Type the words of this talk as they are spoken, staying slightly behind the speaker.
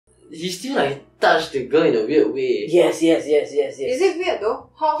he still like touched the girl in a weird way. Yes. Is it weird though?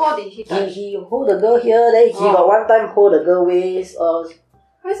 How did he touch? He hold the girl here, then he got one time hold the girl waist.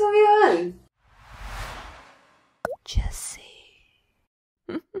 Why so weird? Just say.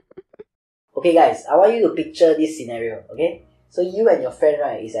 Okay guys, I want you to picture this scenario, okay? So you and your friend,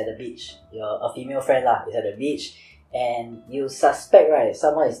 right, is at the beach. A female friend lah, is at the beach. And you suspect, right,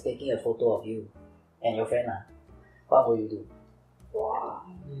 someone is taking a photo of you and your friend lah. What will you do? Wow.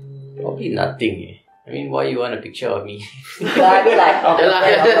 Probably nothing. I mean, why you want a picture of me? No, I mean like of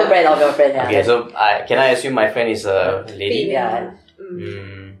your friend, yeah. Okay, so can I assume my friend is a lady? Yeah.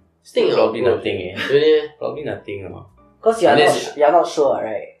 Probably nothing. Really? Probably nothing. Because you're not sure,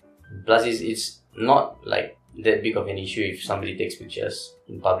 right? Plus, it's not like that big of an issue if somebody takes pictures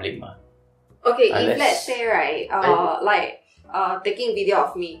in public, ma. Okay, if let's say right, taking video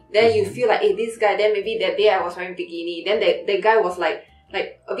of me, then you feel like, hey, this guy, then maybe that day I was wearing bikini, then the guy was like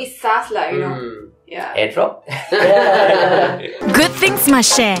a bit sus lah, you know. Yeah. Airdrop? Good things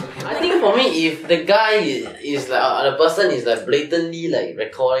must share. I think for me, if the guy is like, the person is like blatantly like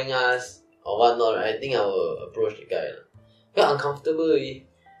recording us or whatnot, I think I will approach the guy. Very uncomfortable.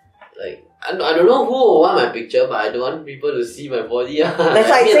 Like, I don't know who will want my picture, but I don't want people to see my body. That's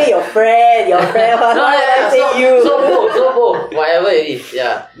why I say your friend. No, I say you. So both, whatever it is,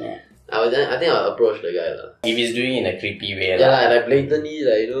 yeah. I think I'll approach the guy. If he's doing it in a creepy way. Yeah, like blatantly,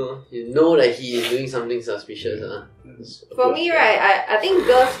 like, you know that he is doing something suspicious. For me, right, I think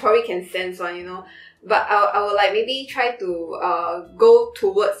girls probably can sense one, you know. But I will like maybe try to go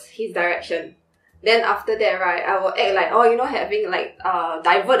towards his direction. Then after that, right, I will act like, having like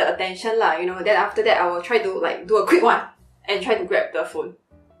divert the attention lah, you know. Then after that, I will try to like do a quick one and try to grab the phone.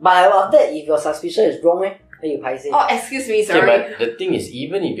 But after that, if your suspicion is wrong, then you paiseh. Oh, excuse me, sorry. Okay, but the thing is,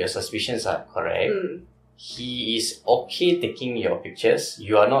 even if your suspicions are correct, he is okay taking your pictures.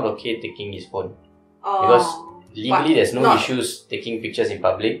 You are not okay taking his phone. Because legally, there's no issues taking pictures in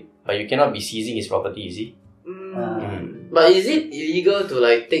public, but you cannot be seizing his property, you see. But is it illegal to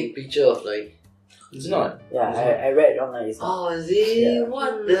like take picture of like? It's not. Yeah, I read online. It's not. Oh, is it? Yeah.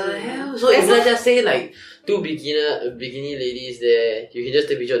 What the hell? So if let's just say like two bikini ladies there, you can just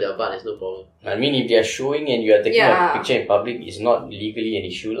take picture of their butt. There's no problem. I mean, if they are showing and you are taking a picture in public, it's not legally an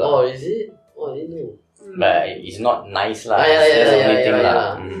issue lah. Oh, is it? Oh, I didn't know. But it's not nice lah.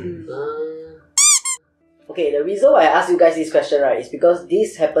 Okay, the reason why I asked you guys this question, right, is because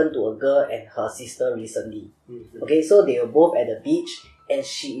this happened to a girl and her sister recently. Okay, so they were both at the beach, and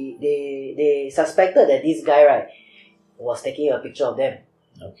they suspected that this guy, right, was taking a picture of them.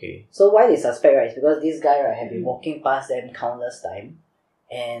 Okay. So why they suspect, right, is because this guy, right, had been walking past them countless times,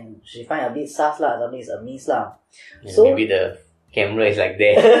 and she find a bit sus lah, something is amiss lah. So maybe the camera is like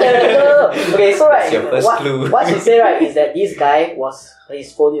that. No. Okay, so right, your first clue. What she said, right, is that this guy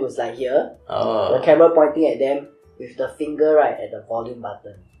his phone was like here, the camera pointing at them with the finger right at the volume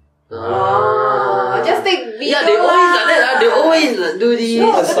button. Just take video. Yeah, they always like that. They always do this.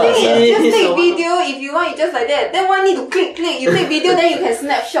 No, the thing is, just take video. If you want, you just like that. Then why need to click? You take video, then you can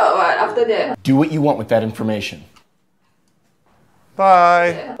snapshot. What after that? Do what you want with that information.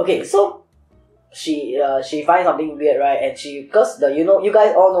 Bye. Yeah. Okay, so she finds something weird, right? And because you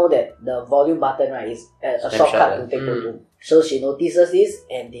guys all know that the volume button, right, is a shortcut to take photo. So she notices this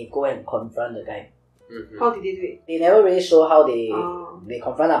and they go and confront the guy. How did they do it? They never really show how they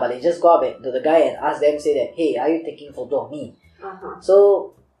confront her, but they just go up to the guy and ask them, say that, hey, are you taking photo of me?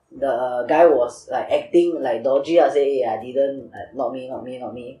 So the guy was like acting like dodgy, say, hey, I didn't, not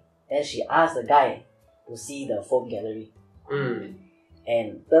me. Then she asked the guy to see the phone gallery.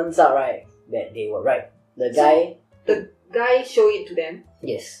 And turns out, right, that they were right. The guy showed it to them?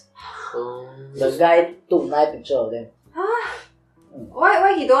 Yes. The guy took 9 pictures of them.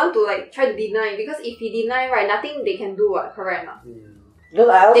 Why he don't want to like try to deny? Because if he deny, right, nothing they can do, correct or not?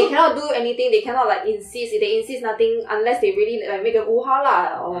 They cannot do anything. They cannot like insist. They insist nothing unless they really like make a hoo-ha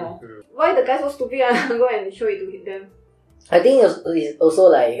lah. Or why the guy so stupid and go and show it to them? I think it's also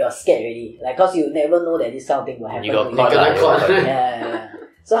like you're scared already, like cause you never know that this kind of thing will happen. You got caught. Yeah.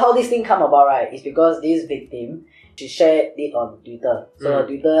 So how this thing come about, right, is because this victim, she shared it on Twitter. So her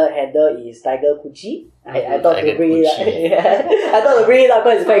Twitter handle is Tiger Coochie. I thought to bring it up. I thought to bring it up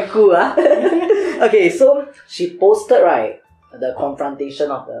because it's quite cool. Okay, so she posted, right, the confrontation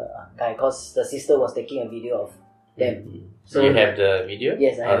of the guy because the sister was taking a video of them. So you have the video?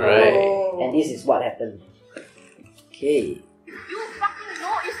 Yes, I have. Alright. And this is what happened. Okay. You fucking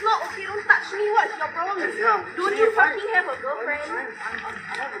know it's not okay. Don't touch me. What's your problem? Don't you fucking have a girlfriend?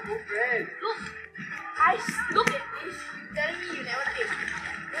 I have a girlfriend. Look at this. You're telling me you never take.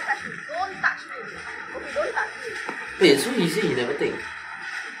 Don't touch me. Don't touch me. Okay, don't touch me. Wait, so he said he never take?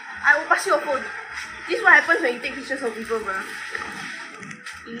 I pass you your phone. This is what happens when you take pictures of people, bro.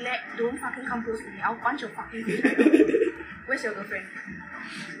 Don't fucking come close to me. I'll punch your fucking face. Where's your girlfriend?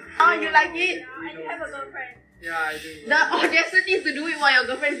 Oh, you like it? I do have a girlfriend. Yeah, I do. The audacity is to do it while your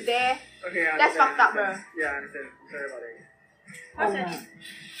girlfriend's there. Okay, I That's understand. fucked up, bro. Yeah, I understand. Sorry about that. What's your name?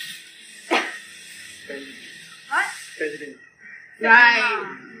 Benjamin. What? Benjamin.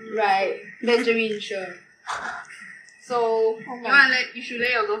 Right. Benjamin, sure. So, you should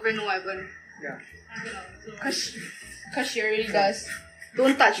let your girlfriend know what happened. Yeah. Cause she already does.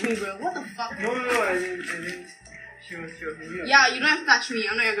 Don't touch me, bro. What the fuck? No, I mean, she was maybe. Yeah, you don't have to touch me.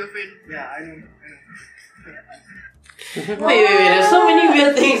 I'm not your girlfriend. Yeah, I know. Wait, there's so many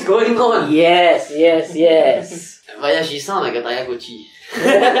weird things going on. Yes. But yeah, she sound like a Tayaguchi. She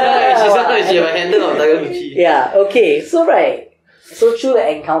sound like she have a handle of Tayaguchi. Yeah, okay. So through the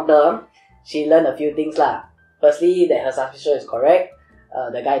encounter, she learned a few things lah. Firstly, that her suspicion is correct.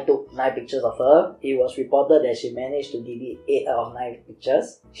 The guy took 9 pictures of her. It was reported that she managed to delete 8 out of 9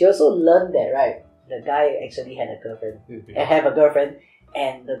 pictures. She also learned that, right, the guy actually had a girlfriend. Have a girlfriend.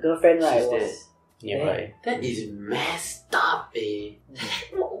 And the girlfriend, right, was... Yeah, right. That is messed up, eh.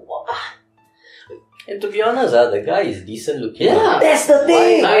 And to be honest, the guy is decent looking. Yeah. That's the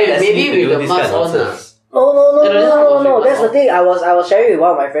thing! I mean, does he maybe need to with do the this mask kind of on. nonsense? No. That's the thing. I was sharing with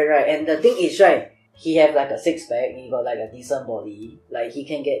one of my friends, right? And the thing is, right, he have like a 6-pack. He got like a decent body. Like he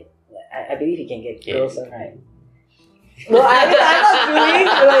can get, I believe he can get girls, right? No, I'm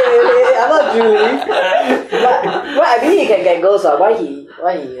not drooling. But I believe he can get girls. Why he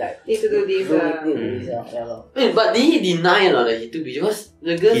like Need to do this. need to do this? Yeah. Wait, but did he deny or not that he took pictures? Because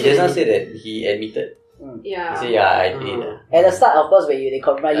the girl He said just said that he admitted. Yeah. He said, yeah, I did. At the start, of course, when they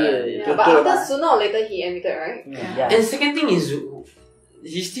confront you, Yeah, KK, but after mah. sooner or later he admitted, right? Yeah. And second thing is,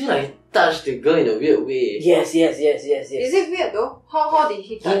 he still like touched the girl in a weird way. Yes. Is it weird though? How did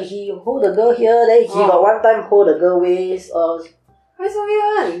he touch? He hold the girl here, then he got one time hold the girl waist. Why so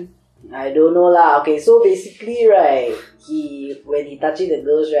weird? I don't know lah. Okay, so basically, right, when he touching the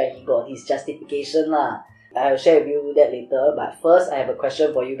girls, right, he got his justification lah. I'll share with you that later. But first, I have a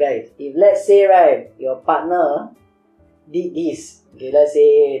question for you guys. If let's say, right, your partner did this. Okay, let's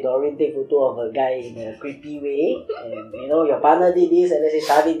say Doreen take photo of a guy in a creepy way, and your partner did this, and let's say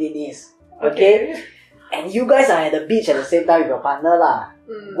Shavi did this. Okay? And you guys are at the beach at the same time with your partner lah.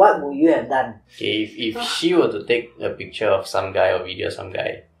 What would you have done? Okay, if she were to take a picture of some guy or video of some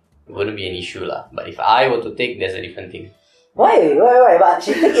guy, it wouldn't be an issue lah. But if I were to take, that's a different thing. Why? But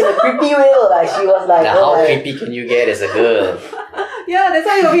she took it in a creepy way, like she was like... Now, how creepy can you get as a girl? Yeah, that's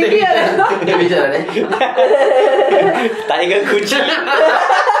why you're weird. Tiger Gucci.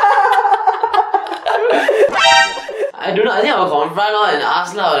 I don't know, I think I'll confront her and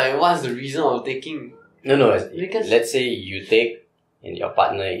ask her like what's the reason of taking. No, Because- let's say you take and your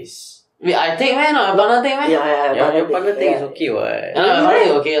partner is... Wait, I take man or my partner take man? Yeah. Your partner thing is okay what? Yeah, my partner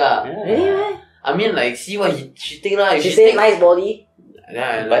is okay lah. Yeah. I mean like see what she take lah. If She she said take, nice body.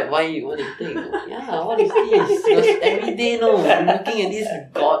 yeah, but what did you take? Yeah, what is this? Because every day no, I'm looking at this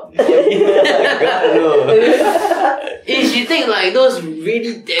god. God, no. If she take like those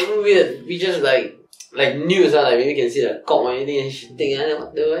really damn weird pictures like news like maybe you can see the cock or anything and she take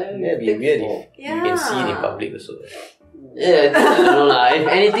what the hell? That'd be weird if Yeah. you can see it in public also. Yeah, I don't know lah. If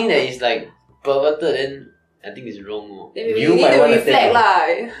anything that is like perverted then I think it's wrong. Oh. Then maybe You you need might to wanna reflect take- lah.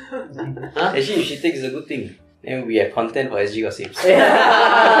 Actually, if she takes, it's a good thing. Then we have content for SG Gossips.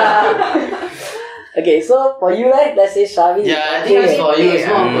 Okay, so for you, right? Let's say Shavi. Yeah, I think it's for you. It's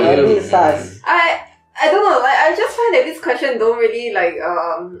not for you. This is sus. I don't know, like I just find that this question don't really like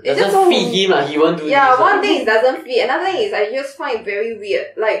it's just so Doesn't feed him lah. He won't do yeah, this. one thing is doesn't fit. Another thing is I just find it very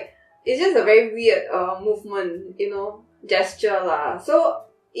weird. Like it's just a very weird movement, gesture lah. So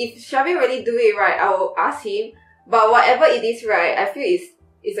if Shavi really do it right, I will ask him. But whatever it is right, I feel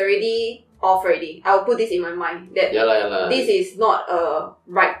it's already off already. I will put this in my mind that Yeah lah. this is not a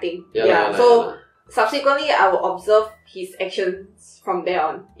right thing. Yeah lah. So subsequently I will observe his actions from there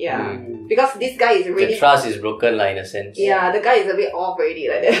on. Yeah. Because this guy is The really trust is broken in a sense. yeah, the guy is a bit off already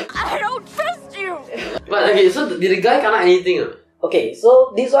like that. I don't trust you. But okay, so did the guy cannot anything? Okay,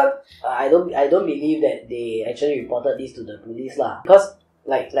 so this one, I don't believe that they actually reported this to the police lah. Because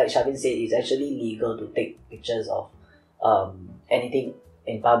like Shavin said, it's actually legal to take pictures of anything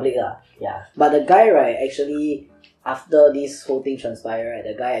in public lah. Yeah. But the guy, right, actually after this whole thing transpired, right,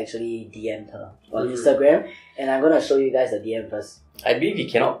 the guy actually DM'd her on Instagram, and I'm gonna show you guys the DM first. I believe he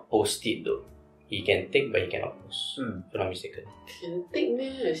cannot post it though. He can take, but he cannot post. If I'm not mistaken. Can take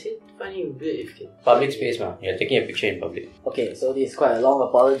man. I said find it weird if can. Public space, ma. You're taking a picture in public. Okay, so this is quite a long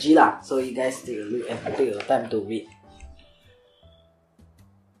apology lah. So you guys take a look and take your time to read.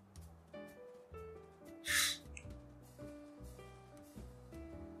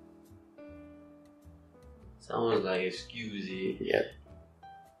 Sounds like excuse. Yeah.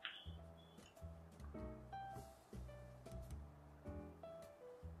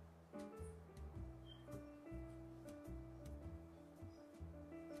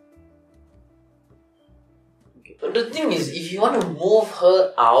 But the thing is, if you want to move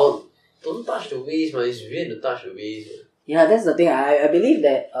her out, don't touch the waist, man. It's weird to touch the waist. Yeah, that's the thing. I believe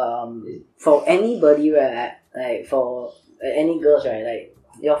that for anybody, right, like for any girls, right, like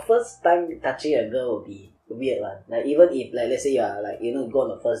your first time touching a girl will be weird one. Like even if like let's say you are like go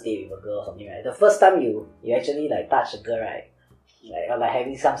on a first date with a girl or something, right? The first time you actually like touch a girl, right? Like or like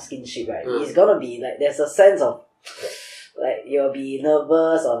having some skinship, right? It's gonna be like there's a sense of like you'll be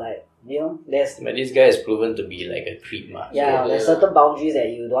nervous or like there's But this guy has proven to be like a creep, ma. yeah, So, there's certain boundaries that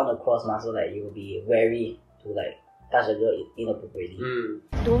you don't want to cross, so like you will be wary to like touch a girl inappropriately.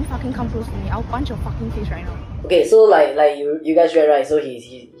 Don't fucking come close to me. I'll punch your fucking face right now. Okay, so like you guys read right, so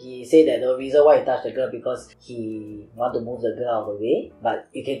he said that the reason why he touched the girl because he want to move the girl out of the way, but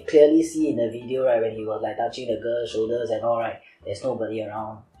you can clearly see in the video right when he was like touching the girl's shoulders and all right, there's nobody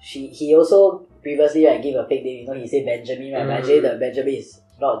around. He also previously like gave a fake name, he said Benjamin, right? But actually the Benjamin is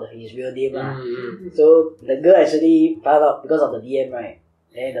not his real name lah. So the girl actually found out because of the DM, right?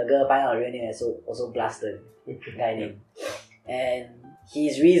 Then the girl find out the real name and also blasted guy name. And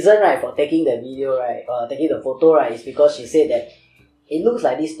his reason, right, for taking the video, right, taking the photo, right, is because she said that it looks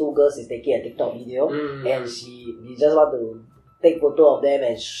like these two girls is taking a TikTok video, and he just want to take photo of them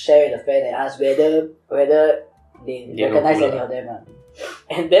and share with a friend and ask whether they recognize any of them.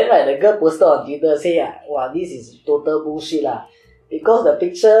 And then, right, the girl posted on Twitter say, wow, this is total bullshit lah. Because the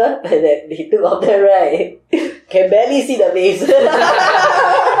picture that he took of them, right, can barely see the face.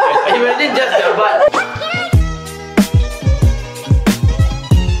 Imagine just their butt.